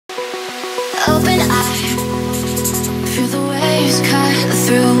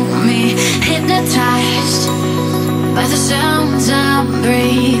hypnotized by the sounds I'm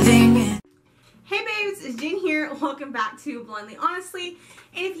breathing in. Hey babes, it's Jen here. Welcome back to Blindly Honestly.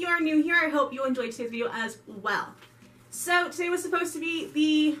 And if you are new here, I hope you enjoyed today's video as well. So today was supposed to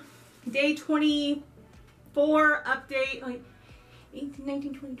be the day 24 update, like 18,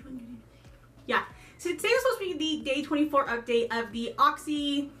 19, 20, 20. Yeah. So today was supposed to be the day 24 update of the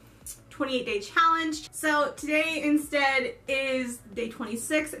Oxy 28-day challenge. So today instead is day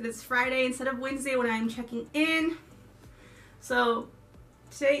 26. It is Friday instead of Wednesday when I'm checking in. So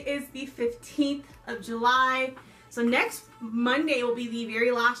today is the 15th of July. So next Monday will be the very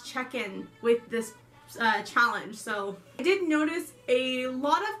last check-in with this challenge. So I did notice a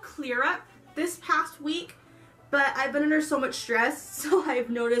lot of clear up this past week, but I've been under so much stress, so I've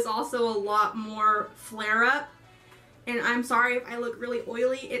noticed also a lot more flare up. And I'm sorry if I look really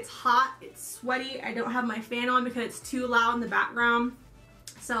oily. It's hot, it's sweaty. I don't have my fan on because it's too loud in the background.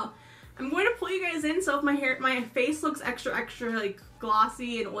 So I'm going to pull you guys in, so if my face looks extra like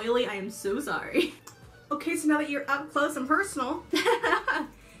glossy and oily, I am so sorry. Okay, so now that you're up close and personal,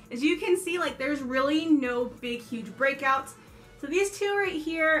 as you can see, like, there's really no big huge breakouts. So these two right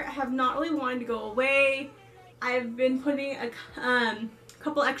here have not really wanted to go away. I've been putting a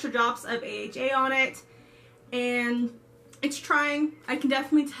couple extra drops of AHA on it, and it's trying. I can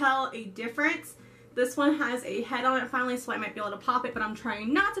definitely tell a difference. This one has a head on it finally, so I might be able to pop it, but I'm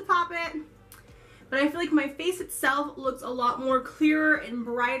trying not to pop it. But I feel like my face itself looks a lot more clearer and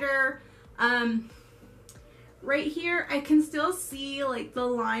brighter. Right here, I can still see like the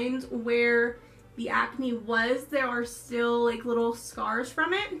lines where the acne was. There are still like little scars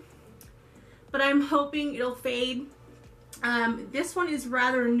from it, but I'm hoping it'll fade. This one is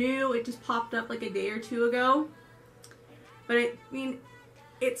rather new. It just popped up like a day or two ago, but I mean,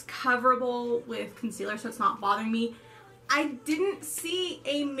 it's coverable with concealer, so it's not bothering me. I didn't see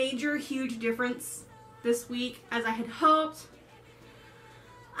a major huge difference this week as I had hoped.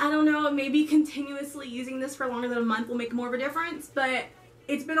 I don't know, maybe continuously using this for longer than a month will make more of a difference, but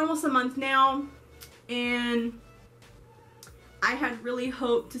it's been almost a month now, and I had really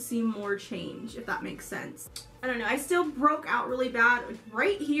hoped to see more change, if that makes sense. I don't know, I still broke out really bad.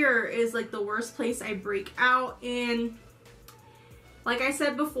 Right here is like the worst place I break out, and like I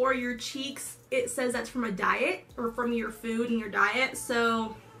said before, your cheeks, it says that's from a diet or from your food and your diet.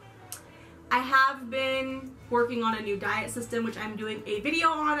 So I have been working on a new diet system, which I'm doing a video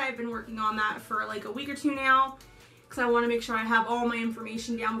on. I've been working on that for like a week or two now because I want to make sure I have all my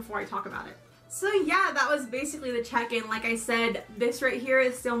information down before I talk about it. So yeah, that was basically the check-in. Like I said, this right here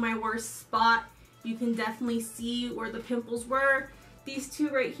is still my worst spot. You can definitely see where the pimples were. These two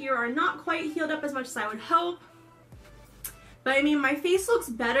right here are not quite healed up as much as I would hope. But I mean, my face looks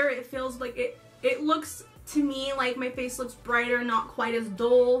better. It feels like it looks to me like my face looks brighter, not quite as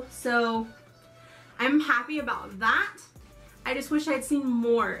dull. So I'm happy about that. I just wish I'd seen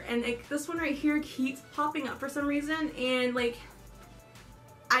more. And like this one right here keeps popping up for some reason. And like,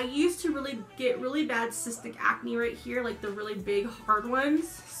 I used to really get really bad cystic acne right here, like the really big hard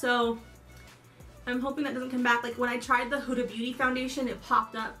ones. So I'm hoping that doesn't come back. Like when I tried the Huda Beauty foundation, it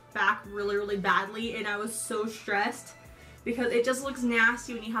popped up back really badly, and I was so stressed because it just looks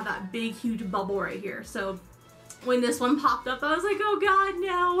nasty when you have that big huge bubble right here. So when this one popped up, I was like, oh god,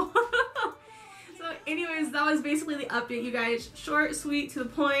 no. So anyways, that was basically the update, you guys. Short, sweet, to the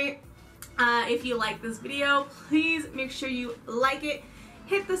point. If you like this video, please make sure you like it.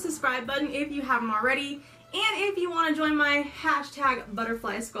 Hit the subscribe button if you haven't already. And if you want to join my hashtag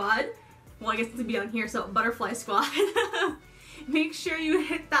butterfly squad, well, I guess it's to be on here, so butterfly squad. Make sure you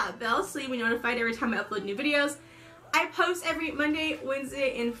hit that bell so you'll be notified every time I upload new videos. I post every Monday,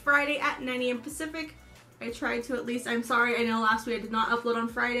 Wednesday, and Friday at 9 AM Pacific. I try to at least. I'm sorry, I know last week I did not upload on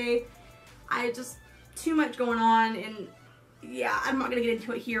Friday. I just, too much going on, and yeah, I'm not going to get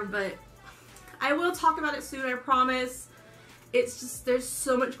into it here, but I will talk about it soon, I promise. It's just, there's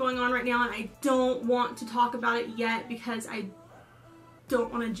so much going on right now, and I don't want to talk about it yet because I don't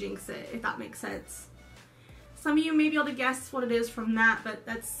want to jinx it, if that makes sense. Some of you may be able to guess what it is from that, but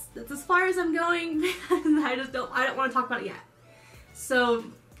that's as far as I'm going because I don't want to talk about it yet. So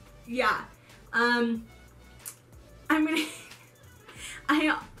yeah, I'm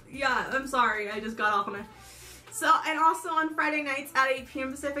sorry, I just got off on it. So, and also on Friday nights at 8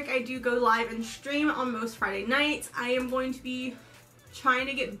 PM Pacific, I do go live and stream on most Friday nights. I am going to be trying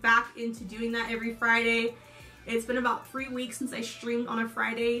to get back into doing that every Friday. It's been about 3 weeks since I streamed on a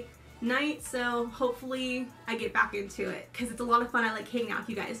Friday night, so hopefully I get back into it because it's a lot of fun. I like hanging out with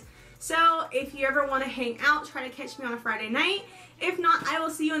you guys. So if you ever want to hang out, try to catch me on a Friday night. If not, I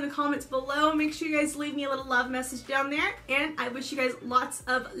will see you in the comments below. Make sure you guys leave me a little love message down there. And I wish you guys lots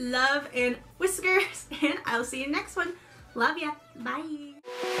of love and whiskers. And I will see you next one. Love ya. Bye.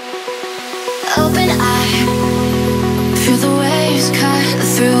 Open eye, feel the waves cut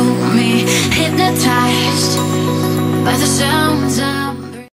through me, hypnotized by the sound